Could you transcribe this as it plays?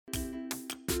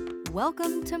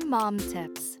Welcome to Mom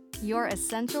Tips, your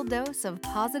essential dose of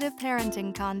positive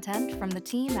parenting content from the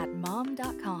team at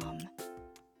mom.com.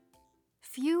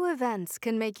 Few events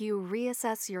can make you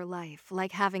reassess your life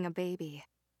like having a baby.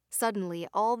 Suddenly,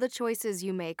 all the choices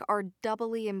you make are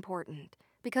doubly important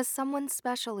because someone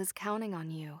special is counting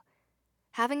on you.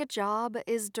 Having a job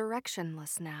is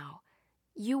directionless now.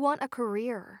 You want a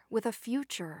career with a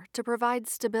future to provide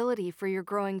stability for your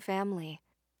growing family.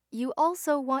 You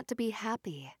also want to be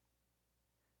happy.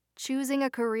 Choosing a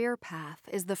career path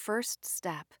is the first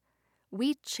step.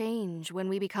 We change when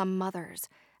we become mothers.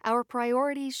 Our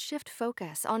priorities shift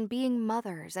focus on being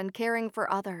mothers and caring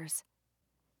for others.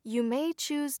 You may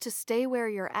choose to stay where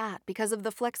you're at because of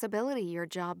the flexibility your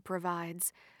job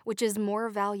provides, which is more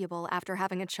valuable after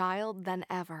having a child than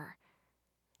ever.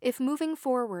 If moving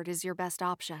forward is your best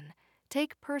option,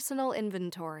 take personal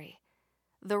inventory.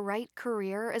 The right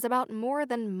career is about more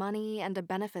than money and a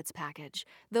benefits package,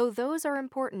 though those are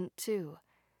important too.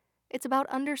 It's about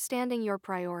understanding your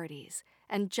priorities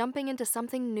and jumping into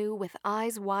something new with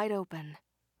eyes wide open.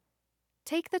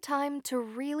 Take the time to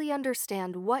really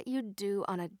understand what you'd do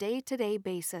on a day-to-day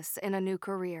basis in a new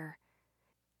career.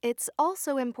 It's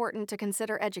also important to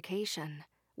consider education.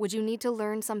 Would you need to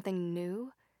learn something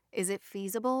new? Is it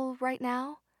feasible right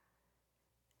now?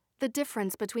 The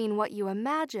difference between what you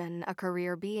imagine a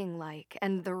career being like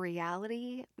and the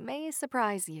reality may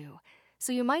surprise you,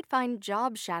 so you might find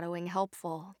job shadowing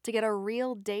helpful to get a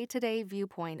real day-to-day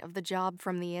viewpoint of the job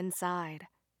from the inside.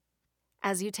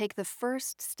 As you take the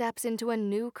first steps into a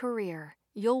new career,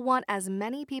 you'll want as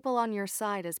many people on your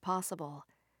side as possible.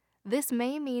 This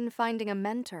may mean finding a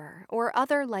mentor or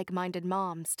other like-minded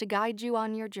moms to guide you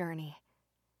on your journey.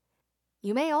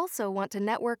 You may also want to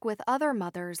network with other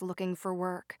mothers looking for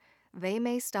work. They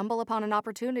may stumble upon an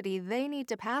opportunity they need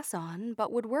to pass on but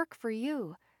would work for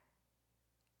you.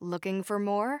 Looking for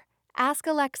more? Ask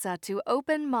Alexa to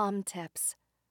open Mom Tips.